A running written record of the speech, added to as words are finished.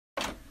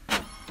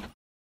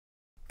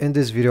In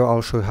this video,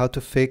 I'll show you how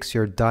to fix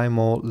your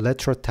Dymo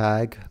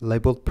LetraTag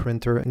Label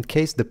printer in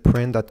case the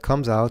print that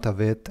comes out of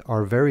it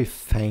are very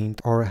faint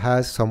or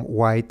has some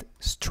white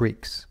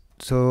streaks.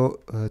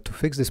 So to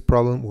fix this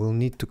problem, we'll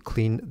need to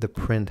clean the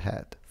print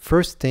head.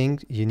 First thing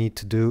you need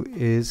to do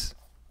is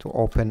to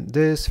open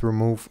this,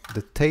 remove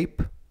the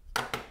tape,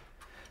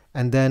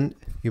 and then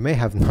you may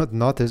have not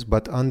noticed,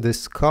 but on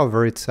this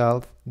cover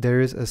itself, there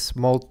is a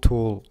small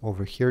tool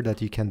over here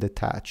that you can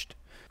detach.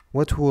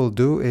 What we'll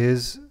do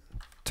is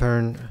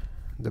turn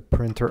the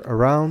printer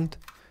around,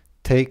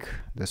 take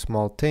the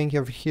small thing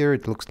over here,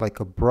 it looks like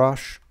a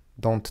brush.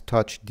 Don't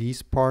touch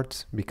these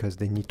parts because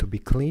they need to be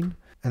clean.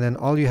 And then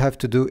all you have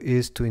to do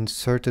is to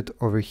insert it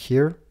over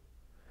here.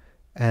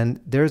 And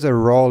there's a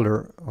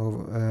roller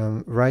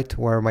right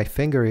where my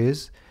finger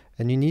is,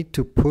 and you need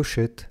to push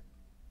it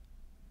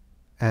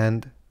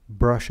and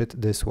brush it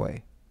this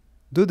way.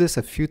 Do this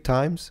a few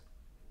times.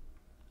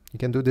 You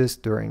can do this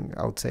during,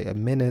 I would say, a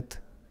minute,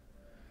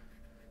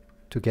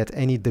 to get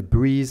any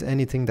debris,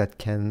 anything that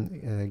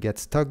can get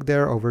stuck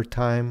there over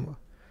time.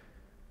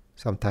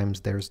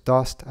 Sometimes there's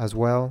dust as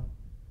well.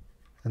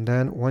 And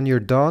then when you're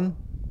done,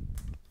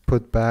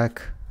 put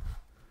back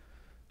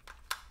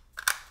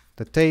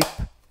the tape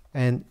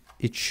and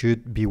it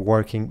should be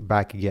working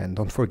back again.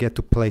 Don't forget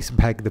to place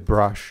back the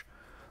brush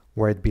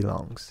where it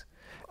belongs.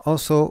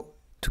 Also,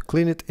 to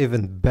clean it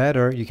even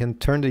better, you can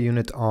turn the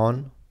unit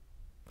on,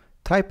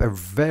 type a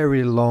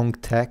very long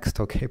text,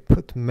 okay,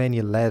 put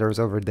many letters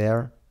over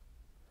there.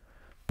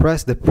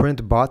 Press the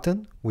print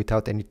button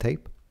without any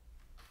tape.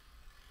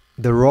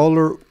 The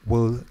roller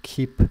will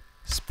keep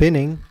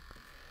spinning,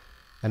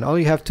 and all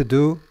you have to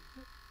do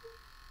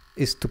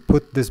is to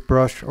put this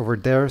brush over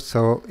there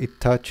so it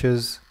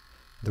touches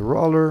the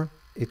roller.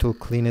 It will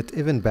clean it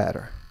even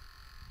better.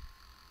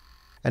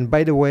 And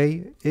by the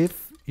way,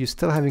 if you're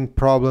still having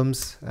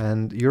problems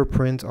and your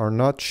prints are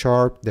not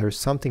sharp, there's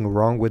something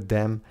wrong with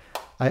them,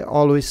 I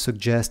always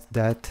suggest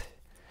that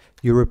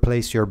you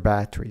replace your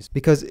batteries,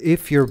 because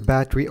if your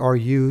battery are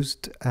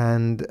used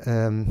and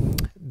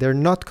they're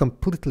not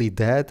completely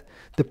dead,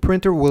 the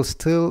printer will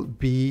still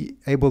be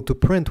able to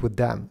print with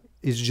them.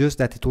 It's just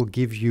that it will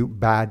give you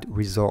bad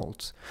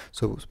results.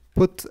 So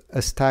put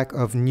a stack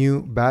of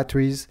new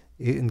batteries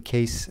in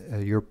case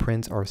your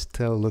prints are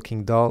still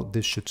looking dull.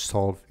 This should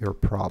solve your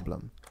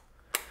problem.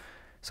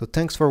 So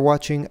thanks for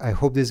watching. I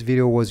hope this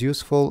video was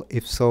useful.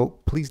 If so,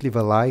 please leave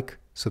a like,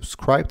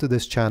 subscribe to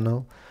this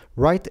channel.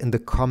 Write in the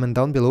comment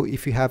down below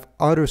if you have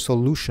other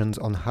solutions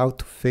on how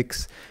to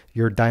fix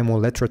your Dymo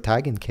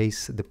LetraTag in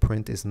case the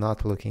print is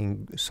not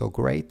looking so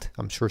great.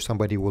 I'm sure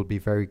somebody will be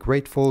very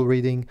grateful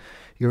reading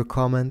your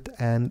comment,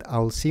 and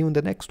I'll see you in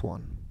the next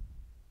one.